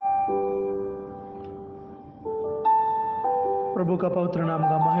प्रभु का पवित्र नाम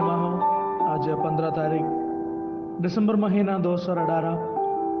का महिमा हो। आज 15 तारीख दिसंबर महीना 2018।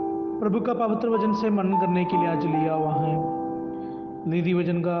 प्रभु का पवित्र वचन से मनन करने के लिए आज लिया हुआ है नीति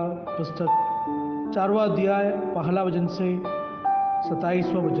वचन का पुस्तक 4वां अध्याय पहला वचन से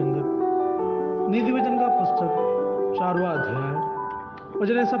 27वां वचन तक। नीति वचन का पुस्तक 4वां अध्याय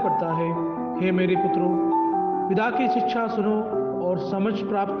वचन ऐसा पढ़ता है, हे मेरे पुत्रों, पिता की शिक्षा सुनो और समझ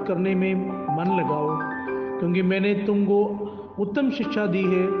प्राप्त करने में मन लगाओ, क्योंकि मैंने तुमको उत्तम शिक्षा दी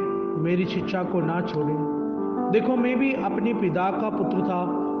है। मेरी शिक्षा को ना छोड़े। देखो, मैं भी अपने पिता का पुत्र था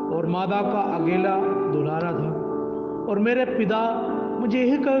और माता का अकेला दुलारा था, और मेरे पिता मुझे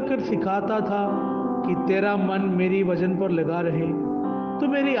यह कहकर सिखाता था कि तेरा मन मेरी वचन पर लगा रहे, तो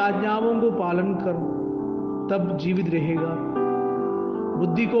मेरी आज्ञाओं को पालन कर, तब जीवित रहेगा।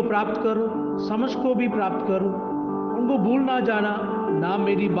 बुद्धि को प्राप्त कर, समझ को भी प्राप्त कर, उनको भूल ना जाना, ना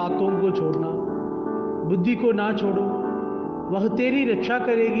मेरी बातों को छोड़ना। बुद्धि को ना छोड़ो, वह तेरी रक्षा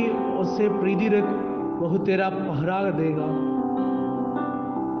करेगी। उससे प्रीति रख, वह तेरा पहरा देगा।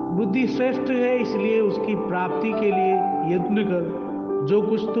 बुद्धि श्रेष्ठ है, इसलिए उसकी प्राप्ति के लिए यत्न कर। जो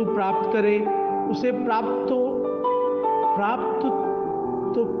कुछ तू प्राप्त करे उसे प्राप्त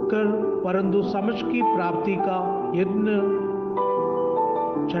तो कर, परंतु समझ की प्राप्ति का यत्न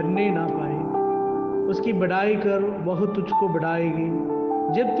छड़ने ना पाए। उसकी बढ़ाई कर, वह तुझको बढ़ाएगी।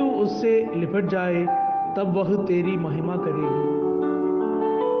 जब तू उससे लिपट जाए, तब वह तेरी महिमा करेगी।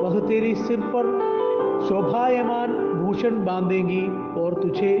 वह तेरी सिर पर शोभायमान भूषण बांधेगी और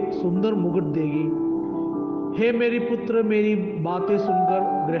तुझे सुंदर मुकुट देगी। हे मेरे पुत्र, मेरी बातें सुनकर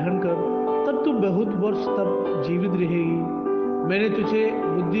ग्रहण कर, तब तू बहुत वर्ष तक जीवित रहेगी। मैंने तुझे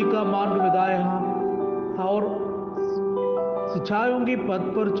बुद्धि का मार्ग बताया और शिक्षाओं के पद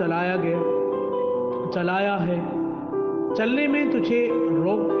पर चलाया है। चलने में तुझे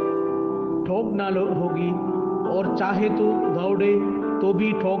रोक ठोक ना होगी, और चाहे तो दौड़े तो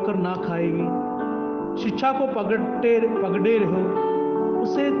भी ठोकर ना खाएगी। शिक्षा को पकड़े रहो,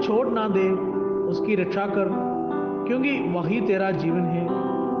 उसे छोड़ ना दे, उसकी रक्षा कर, क्योंकि वही तेरा जीवन है।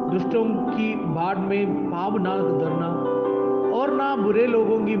 दुष्टों की बाढ़ में पाँव ना धरना, और ना बुरे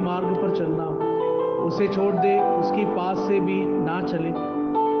लोगों की मार्ग पर चलना। उसे छोड़ दे, उसके पास से भी ना चले,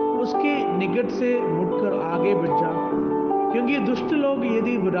 उसके निकट से मुड़कर आगे बढ़ जा, क्योंकि दुष्ट लोग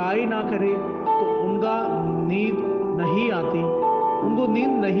यदि बुराई ना करे तो उनको नींद नहीं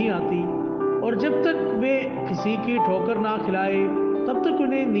आती, और जब तक वे किसी की ठोकर ना खिलाए, तब तक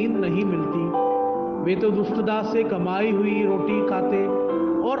उन्हें नींद नहीं मिलती। वे तो दुष्टता से कमाई हुई रोटी खाते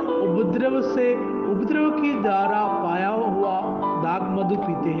और उपद्रव की द्वारा पाया हुआ दाग मधु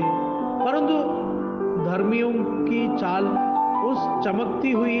पीते हैं। परंतु धर्मियों की चाल उस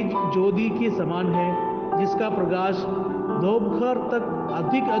चमकती हुई ज्योति के समान है, जिसका प्रकाश दोपहर तक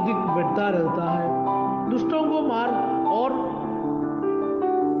अधिक बढ़ता रहता है। दुष्टों को मार्ग और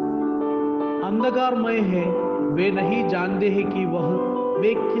अंधकारमय है, वे नहीं जानते हैं कि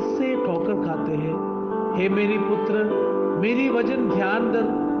वे किससे ठोकर खाते हैं। हे मेरे पुत्र, मेरी वचन ध्यान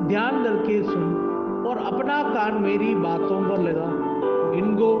दर के सुन, और अपना कान मेरी बातों पर लगा।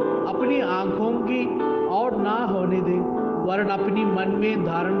 इनको अपनी आंखों की और ना होने दे, वरन अपनी मन में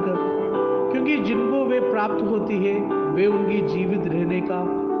धारण कर, क्योंकि जिनको वे प्राप्त होती है, वे उनकी जीवित रहने का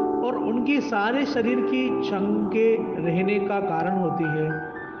और उनकी सारे शरीर की क्षण के रहने का कारण होती है।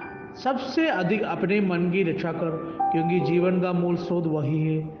 सबसे अधिक अपने मन की रक्षा कर, क्योंकि जीवन का मूल स्रोत वही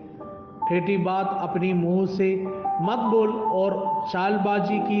है। ठेठी बात अपनी मुंह से मत बोल, और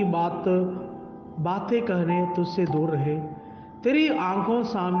चालबाजी की बातें कहने तुझसे दूर रहे। तेरी आंखों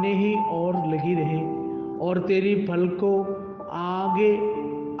सामने ही और लगी रहे, और तेरी पलकों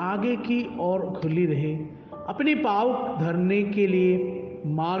आगे की ओर खुली रहे। अपनी पाँव धरने के लिए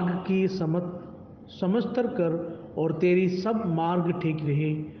मार्ग की समझतर कर, और तेरी सब मार्ग ठीक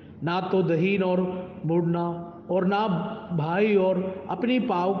रहे। ना तो दहीन और मुड़ना, और ना भाई और अपनी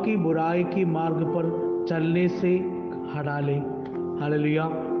पाँव की बुराई की मार्ग पर चलने से हटा ले। हालेलुया।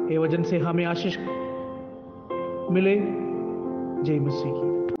 ये वचन से हमें आशीष मिले। जय मसीह की।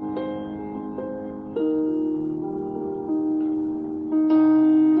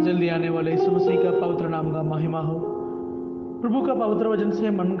 जल्दी आने वाले यीशु मसीह का पवित्र नाम का महिमा हो। प्रभु का पवित्र वचन से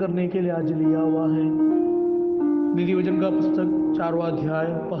मनन करने के लिए आज लिया हुआ है नीति वचन का पुस्तक 4वां अध्याय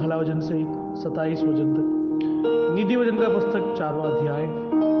पहला वचन से 27 वचन तक। नीति वचन का पुस्तक 4वां अध्याय,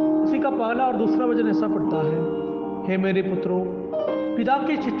 इसी का पहला और दूसरा वचन ऐसा पढ़ता है, हे मेरे पुत्रों, पिता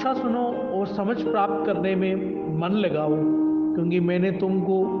की शिक्षा सुनो और समझ प्राप्त करने में मन लगाओ, क्योंकि मैंने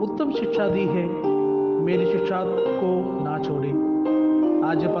तुमको उत्तम शिक्षा दी है। मेरी शिक्षा को ना छोड़े।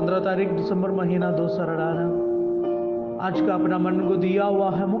 आज 15 तारीख दिसंबर महीना 2018। आज का अपना मन को दिया हुआ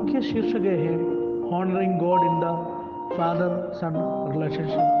है मुख्य शीर्षक है honouring God in the father son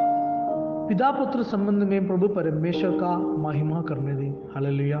relationship, पिता पुत्र संबंध में प्रभु परमेश्वर का महिमा करने दें।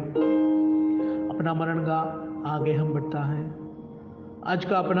 हालेलुया। अपना मरण का आगे हम बढ़ता है। आज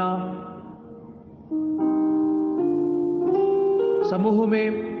का अपना समूह में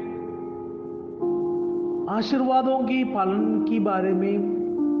आशीर्वादों की पालन के बारे में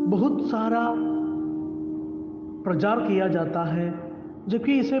बहुत सारा प्रचार किया जाता है,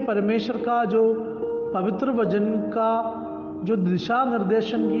 जबकि इसे परमेश्वर का जो पवित्र वचन का जो दिशा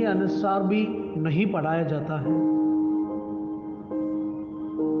निर्देशन के अनुसार भी नहीं पढ़ाया जाता है।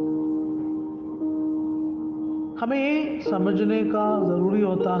 हमें ये समझने का जरूरी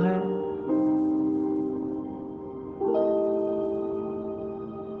होता है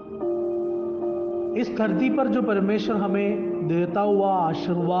इस धरती पर जो परमेश्वर हमें देता हुआ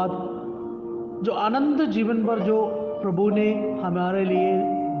आशीर्वाद, जो आनंद जीवन पर जो प्रभु ने हमारे लिए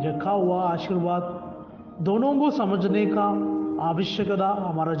रखा हुआ आशीर्वाद, दोनों को समझने का आवश्यकता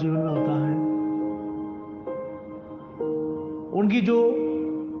हमारा जीवन में होता है। उनकी जो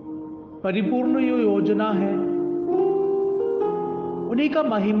परिपूर्ण योजना है, उन्हीं का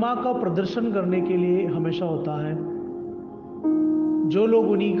महिमा का प्रदर्शन करने के लिए हमेशा होता है। जो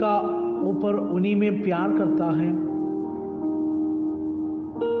लोग उन्हीं का ऊपर उन्हीं में प्यार करता है,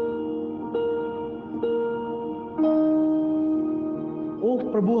 वो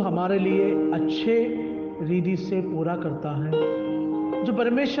प्रभु हमारे लिए अच्छे रीति से पूरा करता है। जो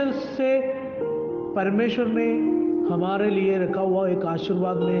परमेश्वर ने हमारे लिए रखा हुआ एक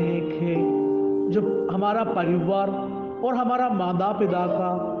आशीर्वाद में एक है, जो हमारा परिवार और हमारा माता पिता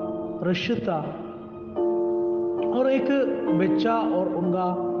का रिश्ता और एक बच्चा और उनका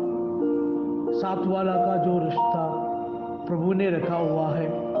साथ वाला का जो रिश्ता प्रभु ने रखा हुआ है।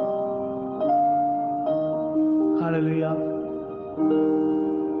 हालेलुया।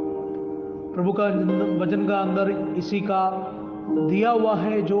 प्रभु का वचन का अंदर इसी का दिया हुआ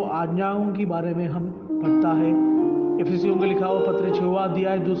है, जो आज्ञाओं के बारे में हम पढ़ता है। इफिसियों के लिखा हुआ पत्र 6वां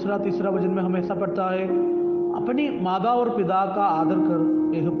अध्याय 2-3 वचन में हमेशा पढ़ता है, अपनी माता और पिता का आदर कर,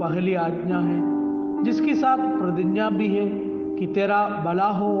 यह पहली आज्ञा है, जिसके साथ प्रतिज्ञा भी है कि तेरा भला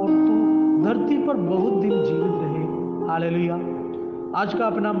हो और तू धरती पर बहुत दिन जीवित रहे। हालेलुया। आज का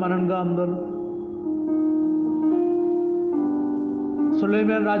अपना मनन का अंदर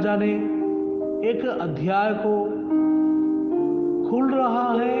सुलेमान राजा ने एक अध्याय को खुल रहा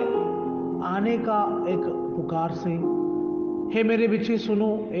है आने का एक पुकार से, हे मेरे बच्चे सुनो,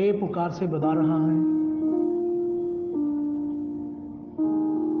 ए पुकार से बता रहा है।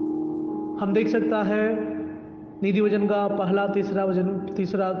 हम देख सकता है नीति वचन का पहला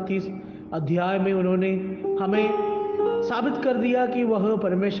 30 अध्याय में उन्होंने हमें साबित कर दिया कि वह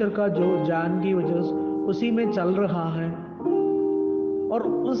परमेश्वर का जो ज्ञान की वजह से उसी में चल रहा है, और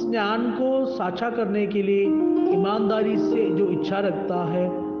उस ज्ञान को साझा करने के लिए ईमानदारी से जो इच्छा रखता है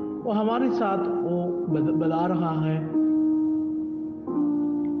वो हमारे साथ वो बता रहा है।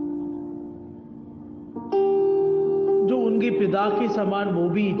 जो उनके पिता के समान वो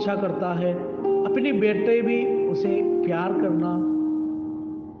भी इच्छा करता है अपने बेटे भी उसे प्यार करना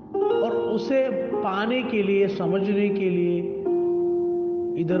और उसे पाने के लिए, समझने के लिए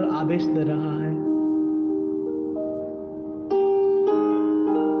इधर आदेश दे रहा है।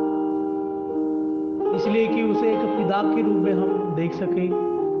 इसलिए कि उसे एक पिता के रूप में हम देख सके।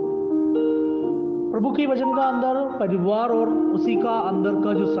 प्रभु के वचन का अंदर परिवार और उसी का अंदर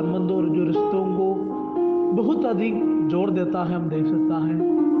का जो संबंध और जो रिश्तों को बहुत अधिक जोर देता है, हम देख सकता है।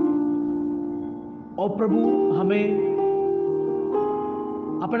 और प्रभु हमें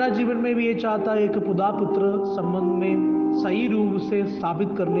अपना जीवन में भी ये चाहता है, एक पिता पुत्र संबंध में सही रूप से साबित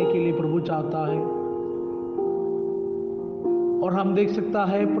करने के लिए प्रभु चाहता है। और हम देख सकता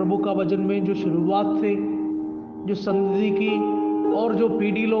है प्रभु का वचन में जो शुरुआत से जो संधि की और जो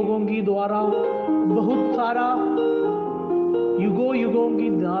पीढ़ी लोगों की द्वारा बहुत सारा युगों की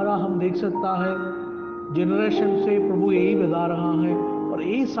द्वारा हम देख सकता है जनरेशन से प्रभु यही बता रहा है और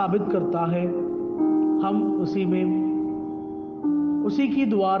यही साबित करता है। हम उसी की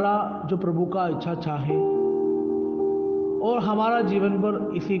द्वारा जो प्रभु का इच्छा चाहे और हमारा जीवन पर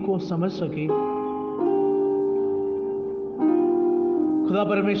इसी को समझ सके। खुदा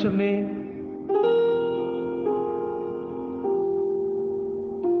परमेश्वर ने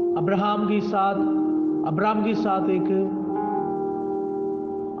अब्राहम के साथ एक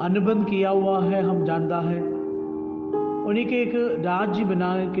अनुबंध किया हुआ है, हम जानता है। उन्हीं के एक राज्य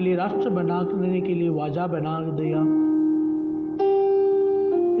बनाने के लिए, राष्ट्र बनाने के लिए वाजा बना दिया।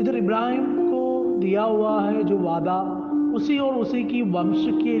 इधर इब्राहिम को दिया हुआ है जो वादा उसी और उसी की वंश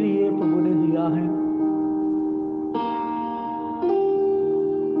के लिए प्रभु ने दिया है।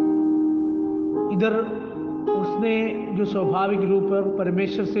 इधर उसने जो स्वाभाविक रूप पर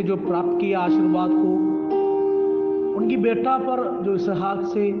परमेश्वर से जो प्राप्त किया आशीर्वाद को उनकी बेटा पर जो इसहाक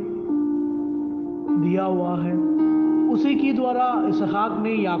से दिया हुआ है, उसी के द्वारा इसहाक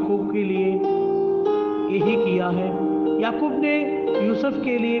ने याकूब के लिए यही किया है। याकूब ने यूसुफ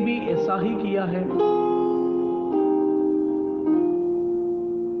के लिए भी ऐसा ही किया है।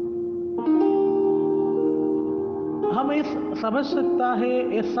 हम इस समझ सकता है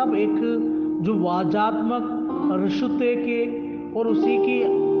ये सब एक जो वाजात्मक रिश्ते के और उसी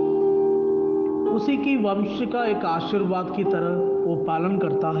की वंश का एक आशीर्वाद की तरह वो पालन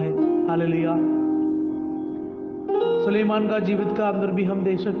करता है। हालेलुया। सुलेमान का जीवित का अंदर भी हम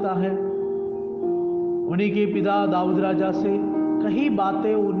देख सकता है, उन्हीं के पिता दाऊद राजा से कई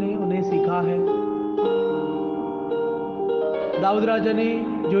बातें उन्हें सीखा है। दाऊद राजा ने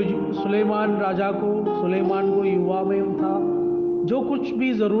जो सुलेमान को युवा में था जो कुछ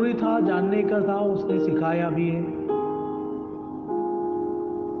भी जरूरी था जानने का था उसने सिखाया भी है।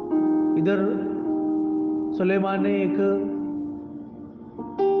 इधर सुलेमान ने एक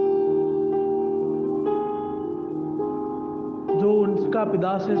जो उनका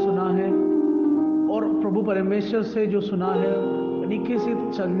पिता से सुना है और प्रभु परमेश्वर से जो सुना है तरीके से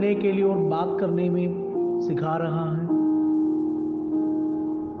चलने के लिए और बात करने में सिखा रहा है।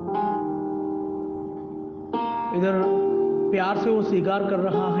 इधर प्यार से वो स्वीकार कर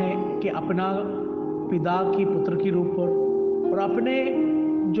रहा है कि अपना पिता की पुत्र के रूप पर और अपने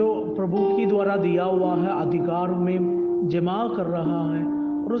जो प्रभु की द्वारा दिया हुआ है अधिकार में जमा कर रहा है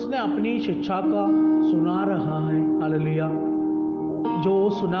और उसने अपनी शिक्षा का सुना रहा है। हालेलुया। जो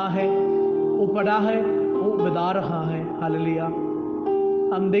सुना है वो पढ़ा है वो बता रहा है। हालेलुया।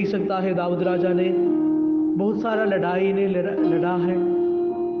 हम देख सकता है दाऊद राजा ने बहुत सारा लड़ाई ने लड़ा है,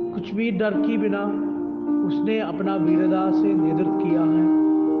 कुछ भी डर की बिना उसने अपना वीरता से नेतृत्व किया है।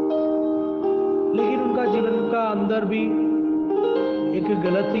 लेकिन उनका जीवन का अंदर भी एक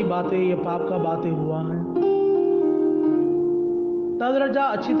गलत ही बातें या पाप का बातें हुआ है। दाऊद राजा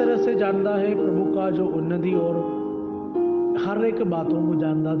अच्छी तरह से जानता है प्रभु का जो उन्नति और हर एक बातों को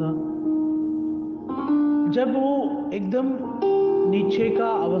जानता था। जब वो एकदम नीचे का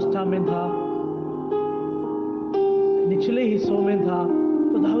अवस्था में था, निचले हिस्सों में था,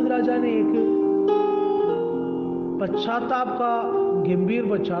 तो दाऊद राजा ने एक पश्चाताप का गंभीर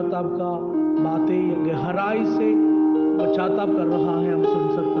पश्चाताप का बातें गहराई से पश्चाताप कर रहा है। हम सुन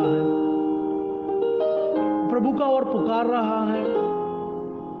सकता है प्रभु का और पुकार रहा है,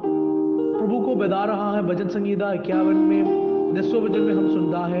 प्रभु को बता रहा है। भजन संगीता 51 में 10वें भजन में हम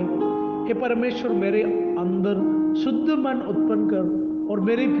सुनता है कि परमेश्वर मेरे अंदर शुद्ध मन उत्पन्न कर और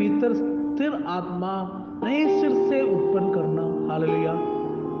मेरे भीतर स्थिर आत्मा नए सिर से उत्पन्न करना। हालेलुया।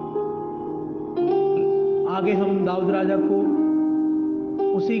 आगे हम दाऊद राजा को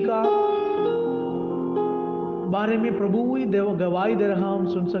उसी का बारे में प्रभु ही गवाही दे रहा हम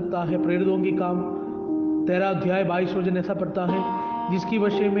सुन सकता है। प्रेरितों की काम 13 अध्याय 22 वचन ऐसा पढ़ता है, जिसकी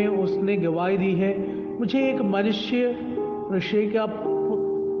विषय में उसने गवाही दी है, मुझे एक मनुष्य ऋषि का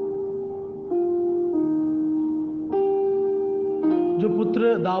जो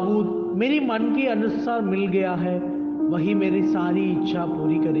पुत्र दाऊद मेरी मन के अनुसार मिल गया है, वही मेरी सारी इच्छा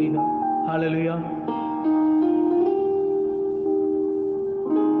पूरी करेगा। हालेलुया।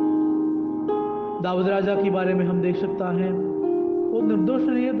 दाऊद राजा के बारे में हम देख सकता है वो निर्दोष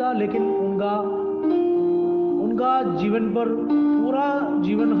नहीं था, लेकिन उनका जीवन पर पूरा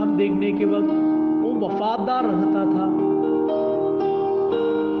जीवन हम देखने के वक्त वो वफादार रहता था।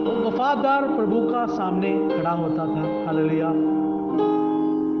 वो वफादार प्रभु का सामने खड़ा होता था। हालेलुया।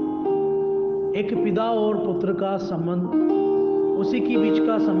 एक पिता और पुत्र का संबंध, उसी के बीच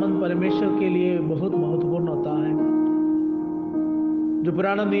का संबंध परमेश्वर के लिए बहुत महत्वपूर्ण होता है। जो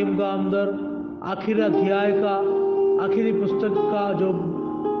पुराना नियम का अंदर आखिरी अध्याय का आखिरी पुस्तक का जो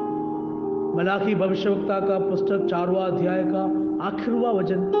मलाकी भविष्यवक्ता का पुस्तक 4वां अध्याय का आखिरवा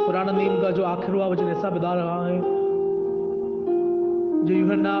वचन, पुराना नियम का जो आखिरवा वचन ऐसा बता रहा है, जो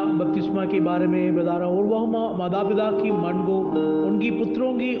यूहन्ना बपतिस्मा के बारे में बता रहा है, और वह माता पिता की मन को उनकी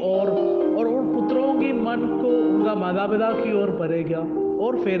पुत्रों की और उन पुत्रों के मन को उनका माता पिता की ओर परेगा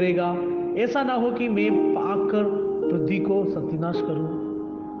और फेरेगा, ऐसा ना हो कि मैं पाकर पृथ्वी को सत्यानाश करूं।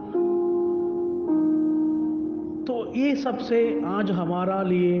 तो ये सबसे आज हमारा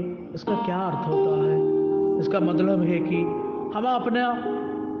लिए इसका क्या अर्थ होता है? इसका मतलब है कि हम अपना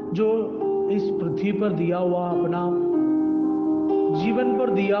जो इस पृथ्वी पर दिया हुआ, अपना जीवन पर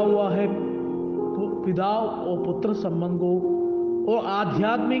दिया हुआ है पिता और पुत्र संबंध को और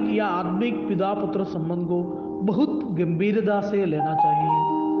आध्यात्मिक या आत्मिक पिता पुत्र संबंध को बहुत गंभीरता से लेना चाहिए।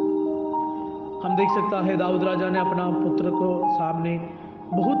 हम देख सकता है दाऊद राजा ने अपना पुत्र को सामने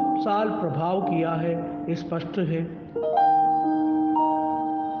बहुत साल प्रभाव किया है, ये स्पष्ट है।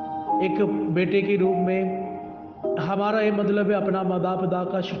 एक बेटे के रूप में हमारा ये मतलब है अपना माता पिता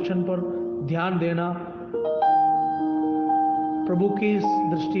का शिक्षण पर ध्यान देना प्रभु की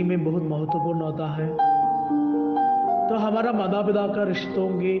दृष्टि में बहुत महत्वपूर्ण होता है। तो हमारा माता पिता का रिश्तों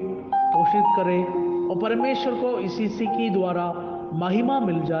के पोषित करें और परमेश्वर को इसी के द्वारा महिमा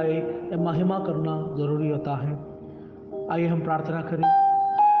मिल जाए, या महिमा करना जरूरी होता है। आइए हम प्रार्थना करें।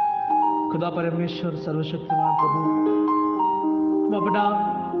 खुदा परमेश्वर सर्वशक्तिमान प्रभु, हम अपना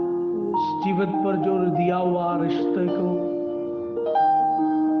जीवन पर जो दिया हुआ रिश्ते को,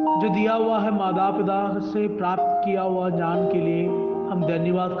 जो दिया हुआ है माता पिता से प्राप्त किया हुआ ज्ञान के लिए हम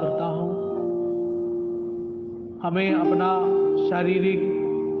धन्यवाद करता हूँ। हमें अपना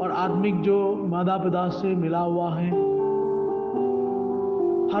शारीरिक और आत्मिक जो माता पिता से मिला हुआ है,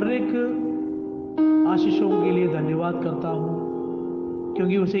 हर एक आशीषों के लिए धन्यवाद करता हूँ,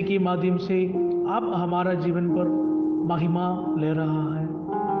 क्योंकि उसी के माध्यम से आप हमारा जीवन पर महिमा ले रहा है।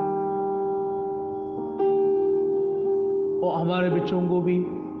 और हमारे बच्चों को भी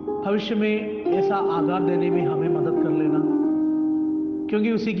भविष्य में ऐसा आधार देने में हमें मदद कर लेना,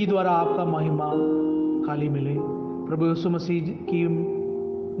 क्योंकि उसी की द्वारा आपका महिमा खाली मिले। प्रभु यीशु मसीह की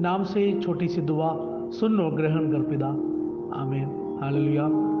नाम से छोटी सी दुआ सुन और ग्रहण कर पिता, आमीन, हालेलुया।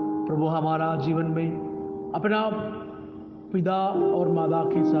 प्रभु हमारा जीवन में अपना पिता और माता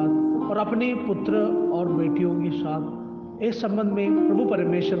के साथ और अपने पुत्र और बेटियों के साथ इस संबंध में प्रभु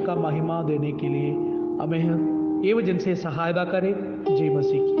परमेश्वर का महिमा देने के लिए हमें ये वजन से सहायता करे। जय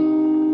मसीह की।